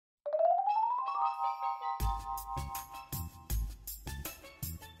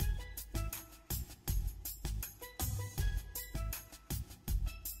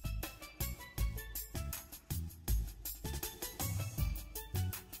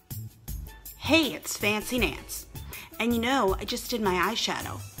Hey, it's Fancienanc, and you know, I just did my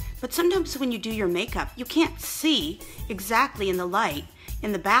eyeshadow, but sometimes when you do your makeup, you can't see exactly in the light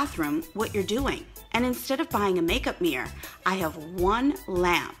in the bathroom what you're doing. And instead of buying a makeup mirror, I have one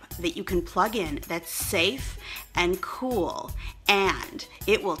lamp that you can plug in that's safe and cool, and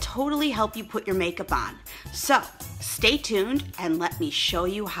it will totally help you put your makeup on. So stay tuned and let me show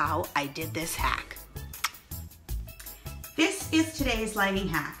you how I did this hack. This is today's lighting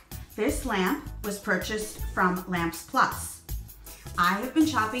hack. This lamp was purchased from Lamps Plus. I have been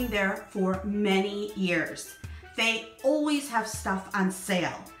shopping there for many years. They always have stuff on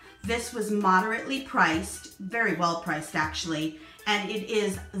sale. This was moderately priced, very well priced actually, and it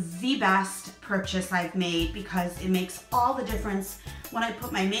is the best purchase I've made because it makes all the difference when I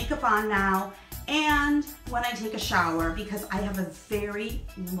put my makeup on now and when I take a shower, because I have a very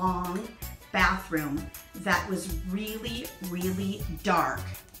long bathroom that was really, really dark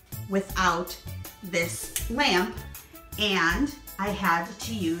without this lamp, and I had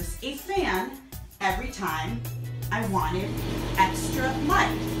to use a fan every time I wanted extra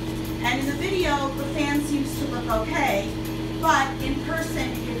light. And in the video, the fan seems to look okay, but in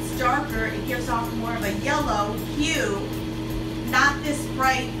person it's darker. It gives off more of a yellow hue, not this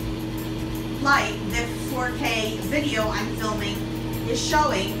bright light that 4K video I'm filming is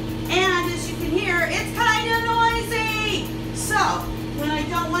showing. And as you can hear, it's kind of noisy. So when I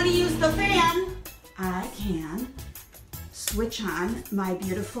don't want to use the fan, I can switch on my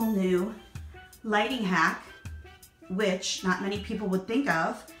beautiful new lighting hack, which not many people would think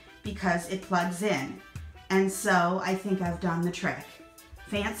of because it plugs in. And so I think I've done the trick.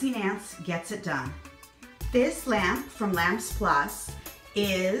 Fancienanc gets it done. This lamp from Lamps Plus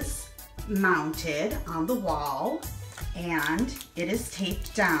is mounted on the wall and it is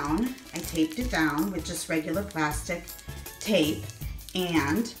taped down. I taped it down with just regular plastic tape,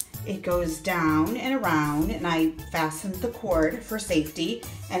 and it goes down and around, and I fastened the cord for safety,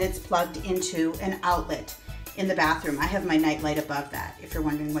 and it's plugged into an outlet in the bathroom. I have my night light above that, if you're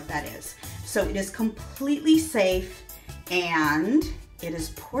wondering what that is. So it is completely safe, and it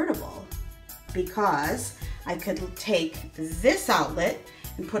is portable because I could take this outlet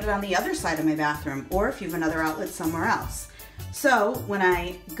and put it on the other side of my bathroom, or if you have another outlet somewhere else. So when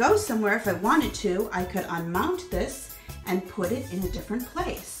I go somewhere, if I wanted to, I could unmount this and put it in a different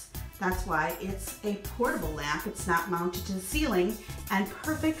place. That's why it's a portable lamp. It's not mounted to the ceiling, and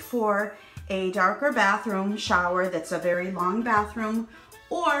perfect for a darker bathroom shower that's a very long bathroom,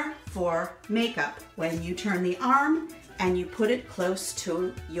 or for makeup when you turn the arm and you put it close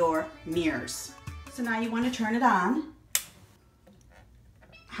to your mirrors. So now you want to turn it on.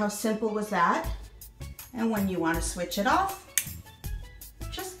 How simple was that? And when you want to switch it off,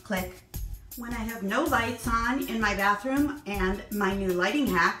 just click. When I have no lights on in my bathroom and my new lighting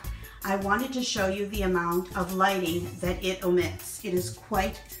hack, I wanted to show you the amount of lighting that it emits. It is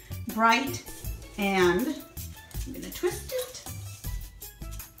quite bright, and I'm going to twist it.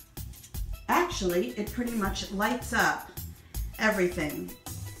 Actually, it pretty much lights up everything.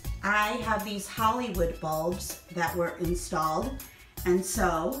 I have these Hollywood bulbs that were installed, and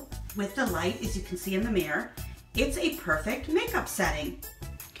so with the light, as you can see in the mirror, it's a perfect makeup setting.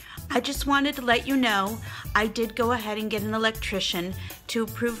 I just wanted to let you know I did go ahead and get an electrician to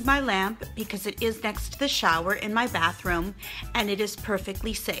approve my lamp because it is next to the shower in my bathroom and it is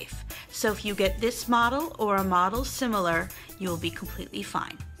perfectly safe. So if you get this model or a model similar, you will be completely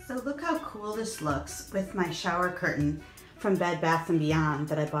fine. So look how cool this looks with my shower curtain from Bed Bath & Beyond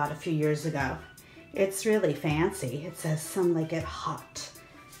that I bought a few years ago. It's really fancy. It says "Some like it hot,"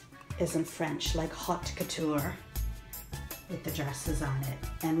 is in French, like haute couture, with the dresses on it,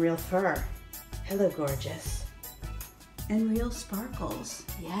 and real fur. Hello, gorgeous. And real sparkles.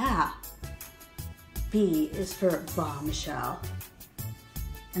 Yeah. B is for bombshell.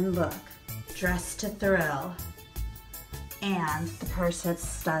 And look, dressed to thrill. And the purse has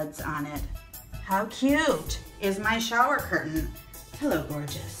studs on it. How cute is my shower curtain? Hello,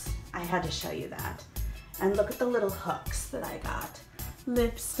 gorgeous. I had to show you that. And look at the little hooks that I got.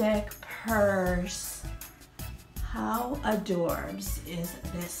 Lipstick, purse. How adorbs is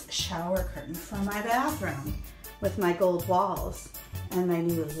this shower curtain for my bathroom with my gold walls and my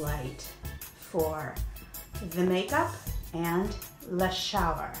new light for the makeup and the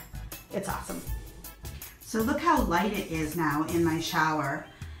shower. It's awesome. So look how light it is now in my shower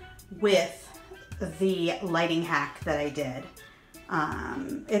with the lighting hack that I did.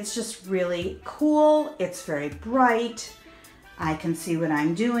 It's just really cool. It's very bright. I can see what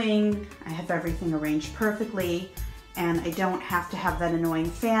I'm doing. I have everything arranged perfectly, and I don't have to have that annoying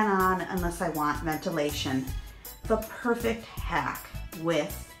fan on unless I want ventilation. The perfect hack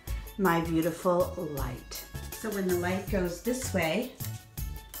with my beautiful light. So when the light goes this way,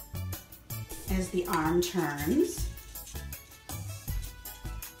 as the arm turns,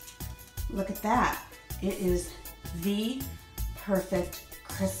 look at that. It is the perfect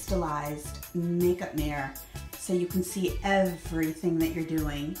crystallized makeup mirror, so you can see everything that you're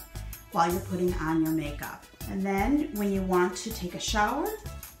doing while you're putting on your makeup. And then when you want to take a shower,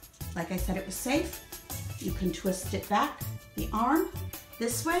 like I said, it was safe, you can twist it back, the arm,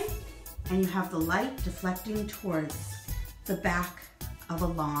 this way, and you have the light deflecting towards the back of a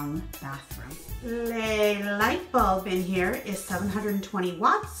long bathroom. The light bulb in here is 720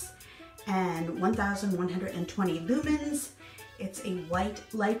 watts and 1,120 lumens. It's a white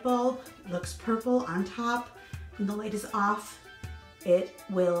light bulb, looks purple on top. When the light is off, it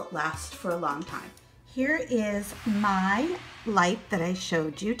will last for a long time. Here is my light that I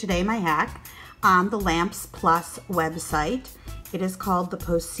showed you today, my hack, on the Lamps Plus website. It is called the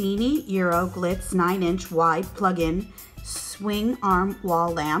Possini Euro Glitz 9-inch wide plug-in swing arm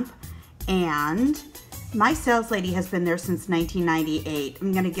wall lamp, and my sales lady has been there since 1998.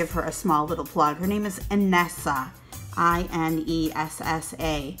 I'm gonna give her a small little plug. Her name is Inessa,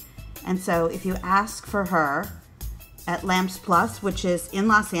 I-N-E-S-S-A. And so if you ask for her at Lamps Plus, which is in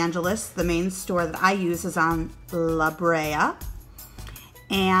Los Angeles, the main store that I use is on La Brea,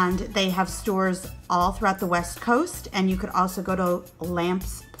 and they have stores all throughout the West Coast, and you could also go to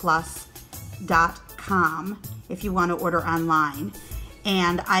lampsplus.com if you want to order online.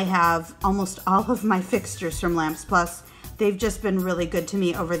 And I have almost all of my fixtures from Lamps Plus. They've just been really good to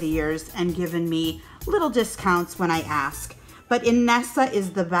me over the years and given me little discounts when I ask. But Inessa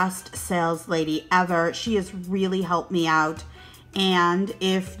is the best sales lady ever. She has really helped me out. And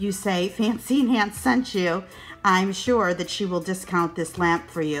if you say Fancienanc sent you, I'm sure that she will discount this lamp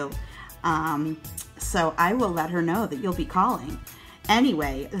for you. So I will let her know that you'll be calling.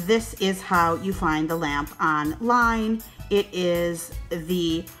 Anyway, this is how you find the lamp online. It is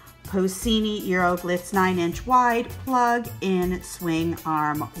the Possini Euro Glitz 9-inch wide plug-in swing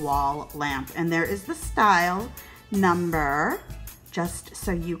arm wall lamp. And there is the style number, just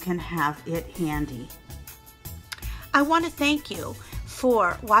so you can have it handy. I want to thank you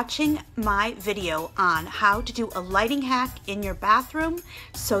for watching my video on how to do a lighting hack in your bathroom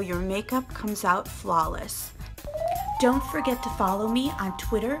so your makeup comes out flawless. Don't forget to follow me on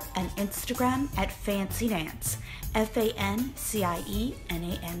Twitter and Instagram at Fancienanc,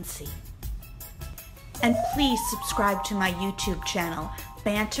 F-A-N-C-I-E-N-A-N-C. And please subscribe to my YouTube channel,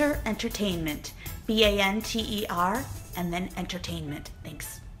 Banter Entertainment, B-A-N-T-E-R, and then Entertainment.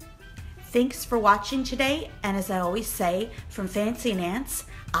 Thanks. Thanks for watching today, and as I always say, from Fancienanc,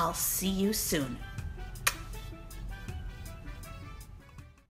 I'll see you soon.